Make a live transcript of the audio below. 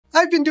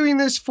I've been doing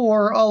this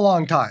for a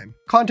long time.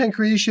 Content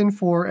creation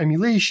for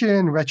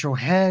emulation, retro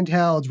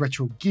handhelds,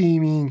 retro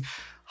gaming,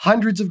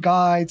 hundreds of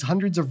guides,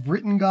 hundreds of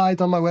written guides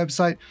on my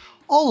website,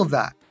 all of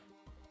that.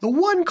 The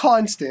one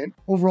constant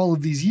over all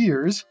of these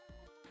years,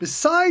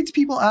 besides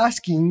people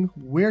asking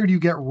where do you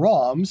get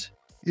ROMs,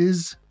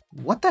 is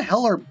what the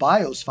hell are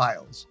BIOS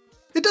files?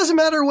 It doesn't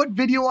matter what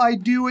video I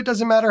do, it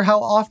doesn't matter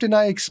how often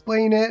I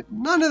explain it,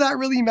 none of that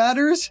really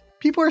matters.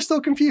 People are still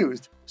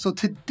confused. So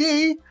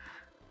today,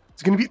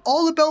 it's going to be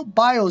all about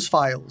BIOS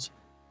files.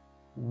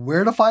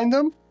 Where to find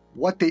them,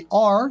 what they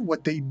are,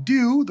 what they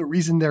do, the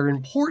reason they're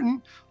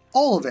important,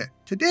 all of it.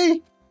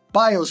 Today,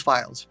 BIOS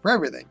files for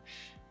everything.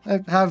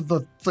 I have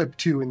the flip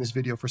 2 in this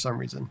video for some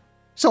reason.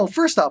 So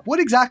first up, what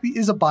exactly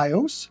is a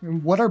BIOS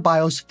and what are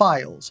BIOS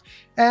files?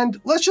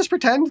 And let's just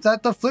pretend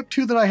that the flip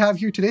 2 that I have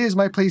here today is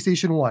my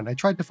PlayStation 1. I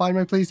tried to find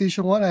my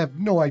PlayStation 1, I have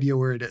no idea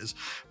where it is.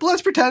 But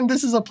let's pretend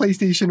this is a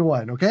PlayStation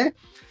 1, okay?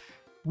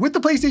 With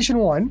the PlayStation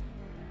 1,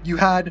 you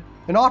had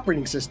an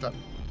operating system.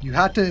 You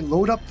had to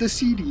load up the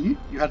CD,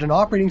 you had an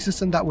operating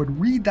system that would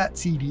read that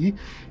CD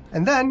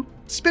and then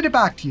spit it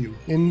back to you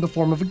in the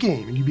form of a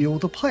game and you'd be able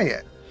to play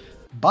it.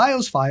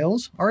 BIOS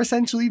files are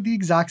essentially the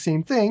exact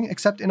same thing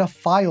except in a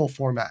file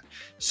format.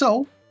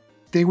 So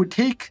they would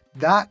take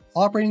that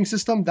operating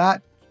system,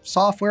 that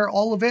software,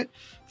 all of it,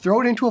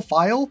 throw it into a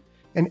file,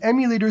 and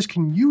emulators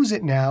can use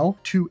it now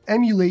to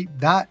emulate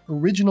that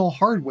original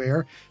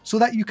hardware so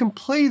that you can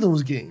play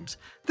those games.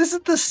 This is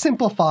the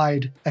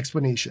simplified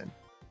explanation.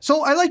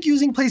 So I like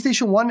using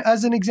PlayStation 1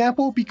 as an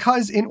example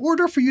because in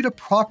order for you to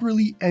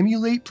properly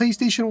emulate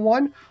PlayStation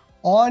 1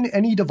 on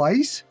any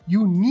device,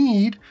 you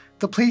need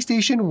the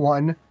PlayStation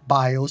 1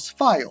 BIOS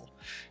file.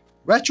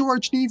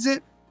 RetroArch needs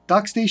it,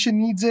 DuckStation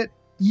needs it,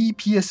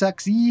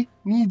 ePSXe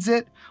needs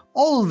it,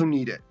 all of them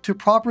need it to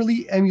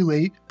properly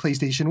emulate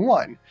PlayStation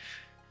 1.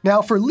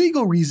 Now, for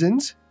legal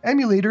reasons,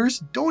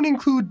 emulators don't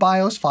include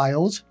BIOS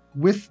files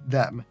with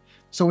them.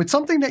 So it's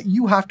something that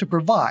you have to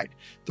provide.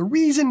 The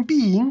reason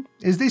being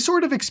is they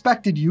sort of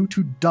expected you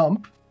to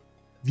dump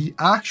the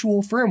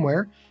actual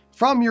firmware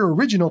from your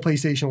original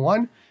PlayStation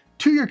 1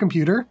 to your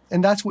computer,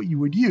 and that's what you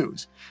would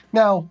use.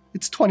 Now,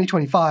 it's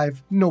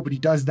 2025, nobody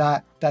does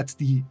that. That's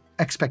the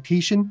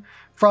expectation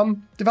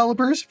from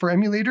developers for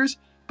emulators,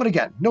 but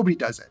again, nobody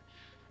does it.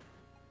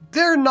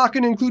 They're not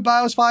going to include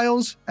BIOS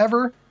files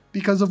ever,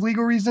 because of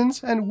legal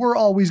reasons, and we're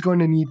always going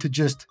to need to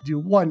just do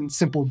one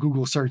simple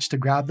Google search to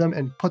grab them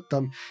and put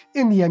them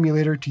in the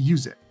emulator to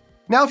use it.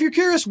 Now, if you're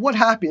curious what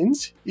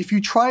happens if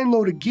you try and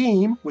load a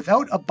game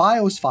without a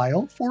BIOS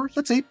file for,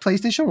 let's say,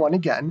 PlayStation 1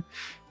 again,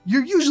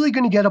 you're usually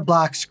going to get a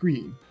black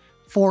screen.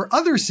 For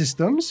other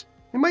systems,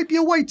 it might be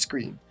a white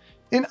screen.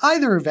 In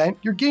either event,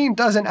 your game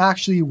doesn't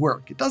actually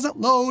work. It doesn't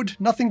load,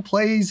 nothing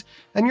plays,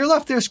 and you're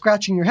left there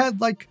scratching your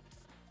head like,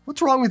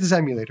 what's wrong with this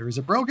emulator? Is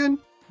it broken?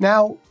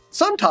 Now,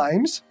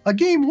 sometimes a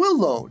game will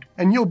load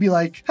and you'll be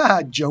like,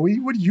 haha, Joey,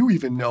 what do you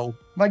even know?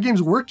 My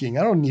game's working,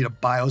 I don't need a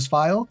BIOS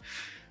file.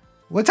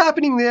 What's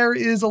happening there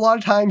is a lot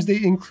of times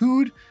they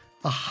include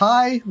a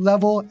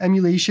high-level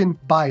emulation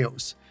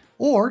BIOS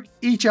or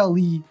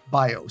HLE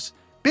BIOS.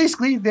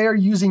 Basically, they're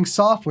using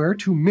software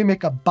to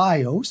mimic a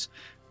BIOS,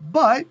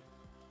 but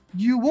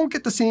you won't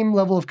get the same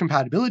level of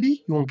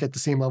compatibility, you won't get the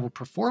same level of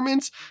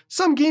performance.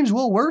 Some games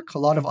will work, a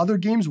lot of other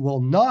games will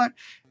not,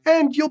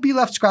 and you'll be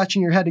left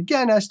scratching your head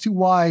again as to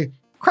why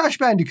Crash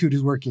Bandicoot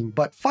is working,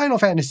 but Final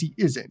Fantasy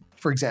isn't,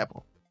 for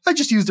example. I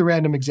just used a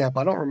random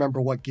example. I don't remember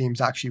what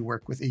games actually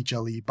work with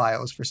HLE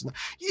BIOS for some.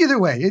 Either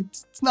way,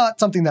 it's not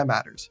something that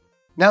matters.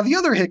 Now, the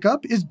other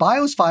hiccup is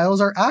BIOS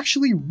files are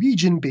actually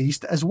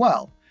region-based as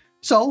well.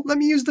 So let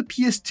me use the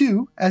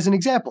PS2 as an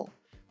example.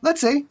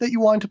 Let's say that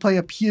you want to play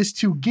a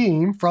PS2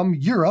 game from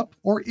Europe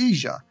or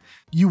Asia.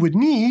 You would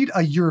need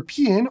a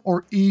European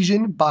or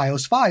Asian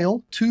BIOS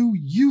file to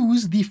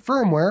use the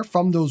firmware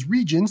from those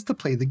regions to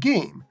play the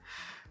game.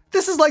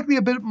 This is likely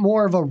a bit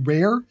more of a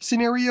rare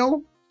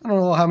scenario. I don't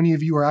know how many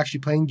of you are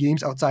actually playing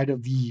games outside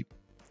of the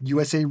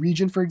USA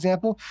region, for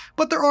example,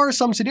 but there are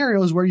some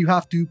scenarios where you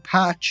have to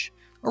patch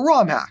a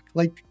ROM hack,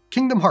 like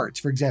Kingdom Hearts,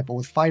 for example,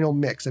 with Final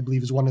Mix, I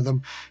believe is one of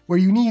them, where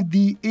you need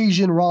the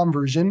Asian ROM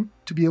version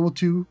to be able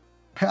to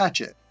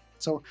patch it.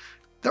 So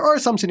there are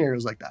some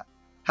scenarios like that.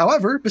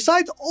 However,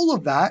 besides all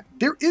of that,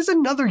 there is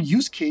another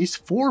use case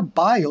for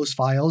BIOS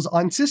files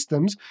on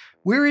systems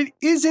where it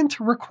isn't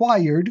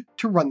required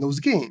to run those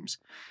games.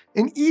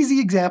 An easy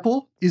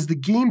example is the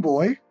Game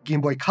Boy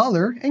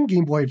Color, and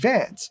Game Boy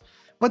Advance,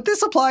 but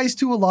this applies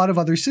to a lot of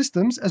other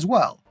systems as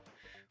well.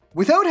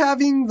 Without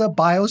having the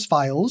BIOS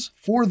files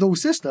for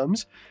those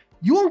systems,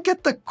 you won't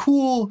get the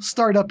cool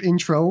startup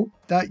intro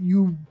that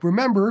you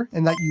remember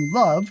and that you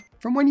love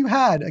from when you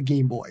had a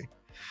Game Boy.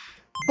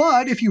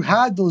 But if you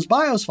had those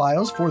BIOS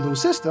files for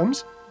those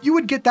systems, you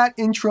would get that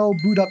intro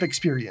boot up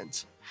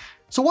experience.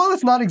 So while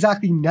it's not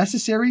exactly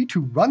necessary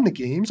to run the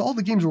games, all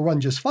the games will run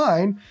just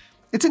fine,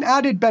 it's an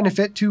added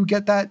benefit to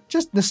get that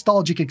just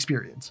nostalgic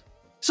experience.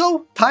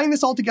 So tying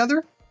this all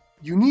together,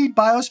 you need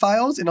BIOS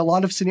files in a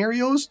lot of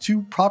scenarios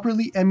to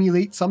properly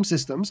emulate some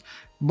systems,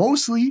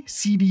 mostly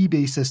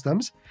CD-based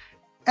systems,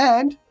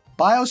 and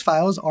BIOS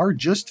files are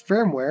just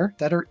firmware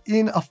that are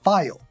in a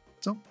file.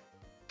 So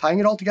tying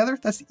it all together,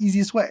 that's the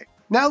easiest way.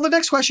 Now, the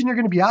next question you're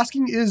going to be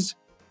asking is,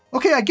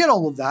 okay, I get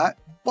all of that,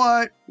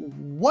 but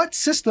what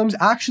systems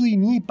actually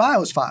need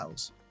BIOS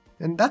files?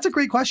 And that's a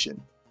great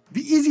question.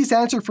 The easiest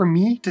answer for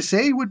me to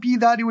say would be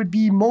that it would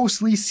be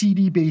mostly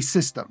CD-based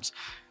systems.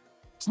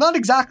 It's not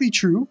exactly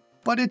true,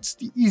 but it's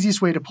the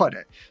easiest way to put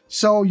it.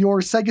 So your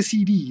Sega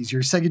CDs,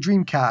 your Sega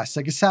Dreamcast,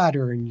 Sega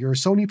Saturn, your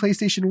Sony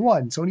PlayStation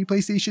 1, Sony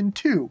PlayStation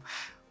 2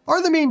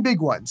 are the main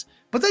big ones.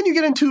 But then you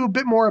get into a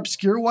bit more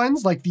obscure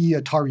ones like the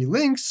Atari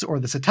Lynx or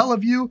the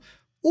Satellaview,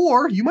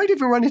 or you might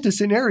even run into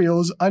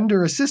scenarios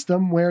under a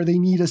system where they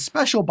need a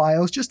special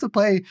BIOS just to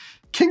play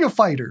King of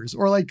Fighters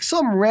or like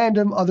some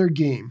random other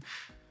game.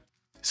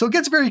 So it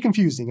gets very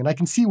confusing, and I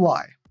can see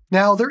why.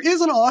 Now, there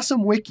is an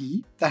awesome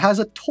wiki that has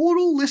a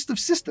total list of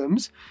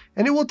systems,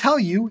 and it will tell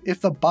you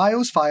if the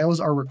BIOS files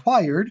are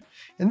required,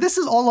 and this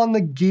is all on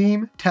the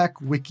Game Tech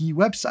Wiki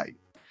website.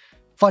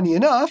 Funny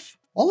enough,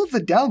 all of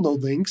the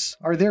download links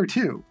are there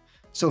too.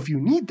 So if you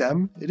need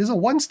them, it is a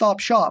one-stop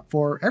shop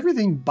for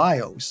everything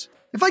BIOS.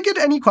 If I get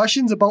any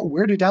questions about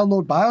where to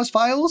download BIOS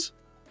files,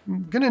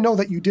 I'm gonna know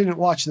that you didn't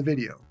watch the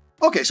video.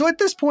 Okay, so at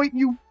this point,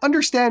 you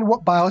understand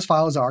what BIOS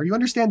files are, you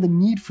understand the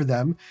need for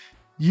them,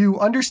 you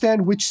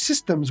understand which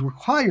systems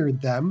require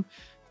them,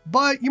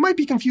 but you might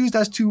be confused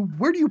as to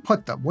where do you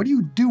put them? What do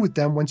you do with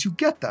them once you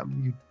get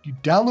them? You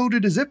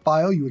downloaded a zip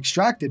file, you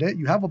extracted it,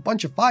 you have a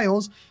bunch of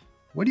files,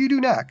 what do you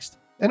do next?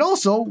 And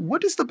also,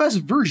 what is the best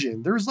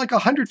version? There's like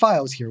 100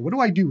 files here, what do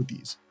I do with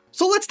these?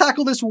 So let's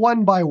tackle this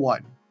one by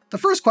one. The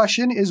first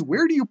question is,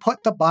 where do you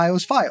put the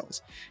BIOS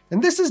files?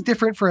 And this is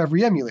different for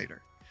every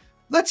emulator.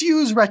 Let's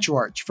use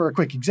RetroArch for a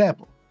quick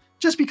example,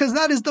 just because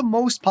that is the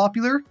most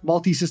popular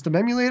multi-system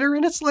emulator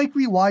and it's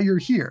likely why you're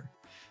here.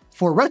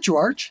 For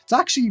RetroArch, it's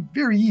actually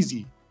very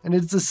easy, and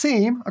it's the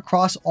same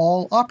across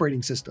all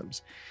operating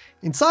systems.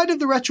 Inside of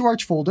the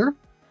RetroArch folder,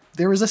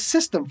 there is a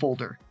system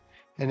folder,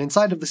 and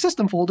inside of the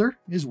system folder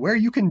is where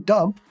you can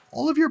dump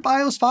all of your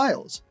BIOS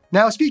files.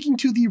 Now, speaking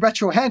to the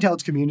retro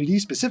handhelds community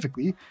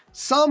specifically,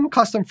 some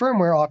custom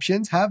firmware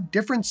options have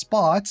different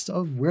spots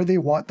of where they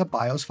want the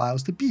BIOS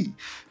files to be.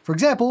 For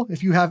example,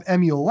 if you have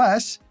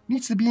MEOS, it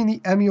needs to be in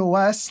the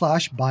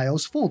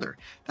MEOS/BIOS folder.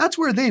 That's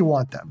where they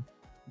want them.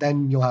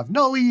 Then you'll have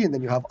Nully, and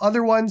then you'll have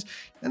other ones,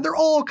 and they're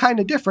all kind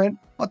of different,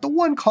 but the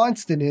one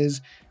constant is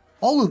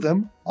all of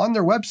them on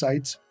their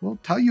websites will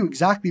tell you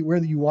exactly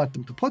where you want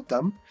them to put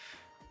them,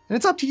 and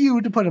it's up to you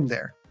to put them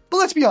there. But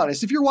let's be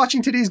honest, if you're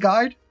watching today's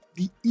guide,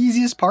 the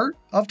easiest part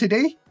of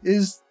today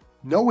is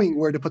knowing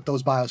where to put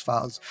those BIOS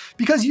files,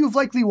 because you've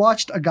likely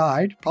watched a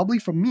guide, probably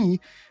from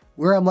me,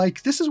 where I'm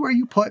like, this is where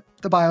you put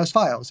the BIOS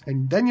files.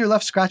 And then you're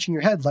left scratching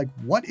your head like,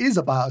 what is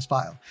a BIOS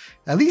file?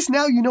 At least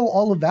now you know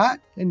all of that,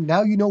 and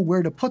now you know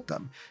where to put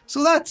them.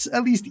 So that's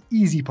at least the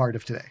easy part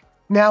of today.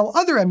 Now,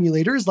 other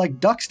emulators like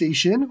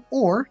DuckStation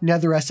or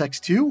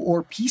NetherSX2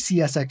 or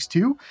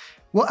PCSX2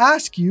 will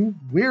ask you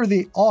where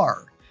they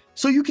are.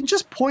 So you can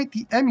just point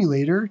the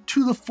emulator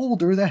to the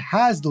folder that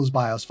has those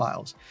BIOS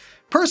files.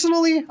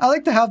 Personally, I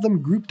like to have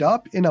them grouped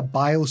up in a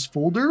BIOS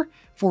folder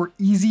for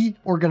easy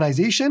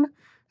organization,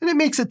 and it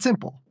makes it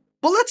simple.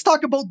 But let's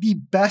talk about the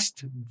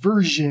best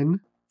version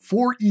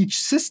for each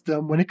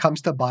system when it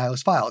comes to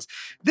BIOS files.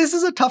 This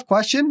is a tough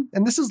question,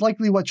 and this is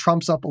likely what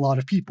trumps up a lot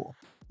of people.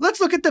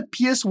 Let's look at the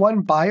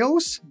PS1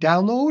 BIOS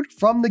download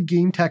from the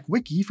Game Tech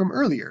Wiki from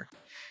earlier.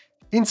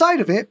 Inside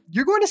of it,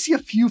 you're going to see a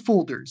few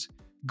folders.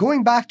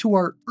 Going back to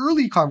our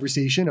early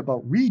conversation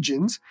about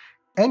regions,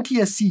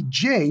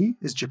 NTSC-J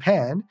is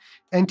Japan,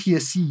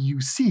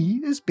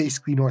 NTSC-UC is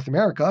basically North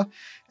America,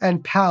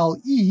 and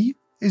PAL-E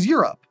is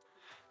Europe.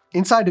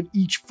 Inside of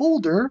each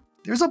folder,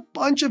 there's a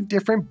bunch of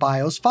different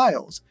BIOS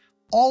files,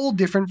 all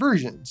different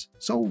versions.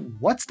 So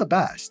what's the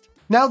best?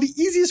 Now, the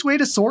easiest way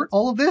to sort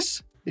all of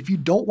this, if you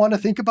don't want to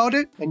think about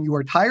it and you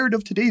are tired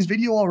of today's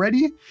video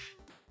already,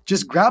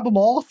 just grab them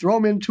all, throw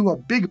them into a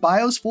big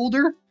BIOS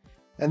folder,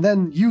 and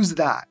then use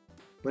that.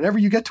 Whenever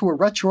you get to a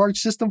RetroArch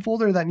system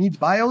folder that needs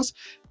BIOS,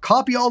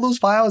 copy all those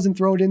files and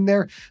throw it in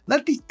there.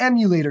 Let the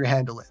emulator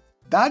handle it.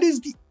 That is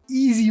the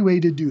easy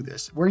way to do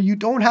this, where you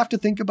don't have to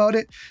think about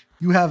it.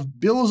 You have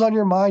bills on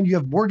your mind, you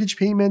have mortgage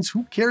payments,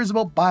 who cares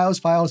about BIOS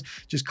files?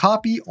 Just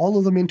copy all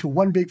of them into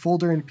one big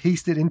folder and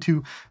paste it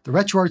into the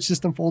RetroArch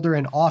system folder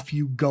and off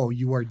you go,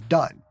 you are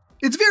done.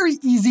 It's very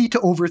easy to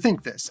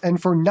overthink this,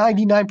 and for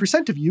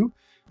 99% of you,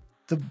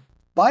 the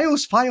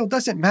BIOS file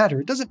doesn't matter.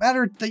 It doesn't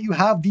matter that you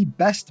have the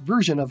best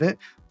version of it.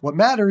 What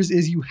matters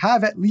is you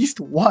have at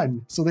least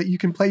one so that you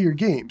can play your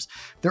games.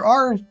 There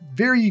are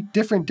very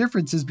different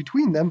differences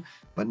between them,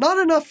 but not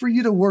enough for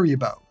you to worry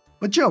about.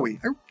 But Joey,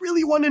 I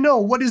really want to know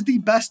what is the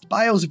best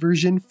BIOS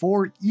version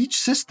for each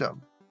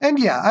system. And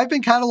yeah, I've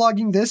been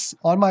cataloging this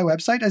on my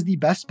website as the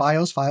best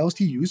BIOS files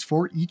to use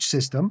for each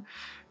system.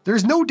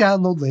 There's no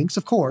download links,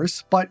 of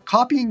course, but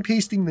copying and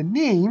pasting the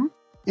name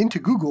into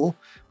Google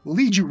will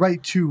lead you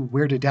right to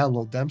where to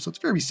download them, so it's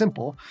very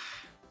simple.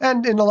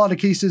 And in a lot of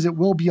cases, it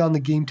will be on the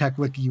Game Tech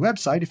Wiki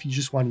website if you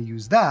just want to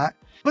use that.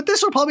 But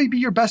this will probably be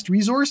your best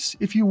resource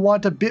if you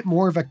want a bit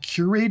more of a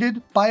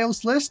curated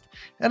BIOS list,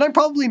 and I'm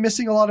probably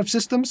missing a lot of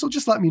systems, so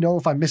just let me know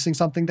if I'm missing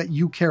something that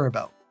you care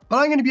about. But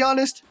I'm going to be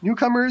honest,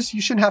 newcomers,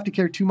 you shouldn't have to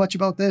care too much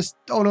about this.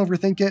 Don't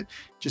overthink it.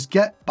 Just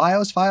get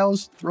BIOS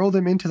files, throw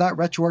them into that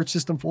RetroArch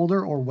system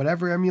folder or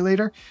whatever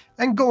emulator,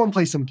 and go and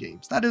play some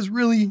games. That is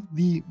really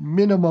the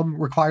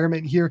minimum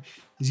requirement here,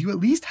 is you at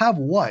least have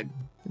one,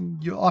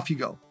 and off you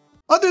go.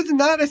 Other than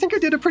that, I think I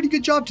did a pretty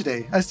good job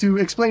today as to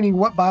explaining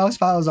what BIOS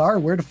files are,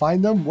 where to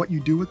find them, what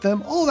you do with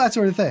them, all that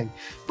sort of thing.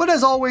 But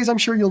as always, I'm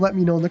sure you'll let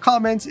me know in the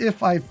comments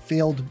if I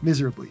failed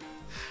miserably.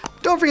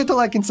 Don't forget to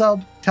like and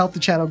sub to help the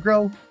channel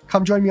grow.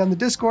 Come join me on the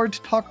Discord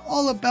to talk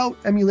all about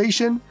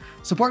emulation.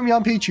 Support me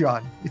on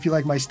Patreon if you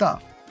like my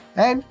stuff.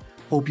 And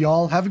hope you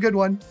all have a good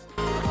one.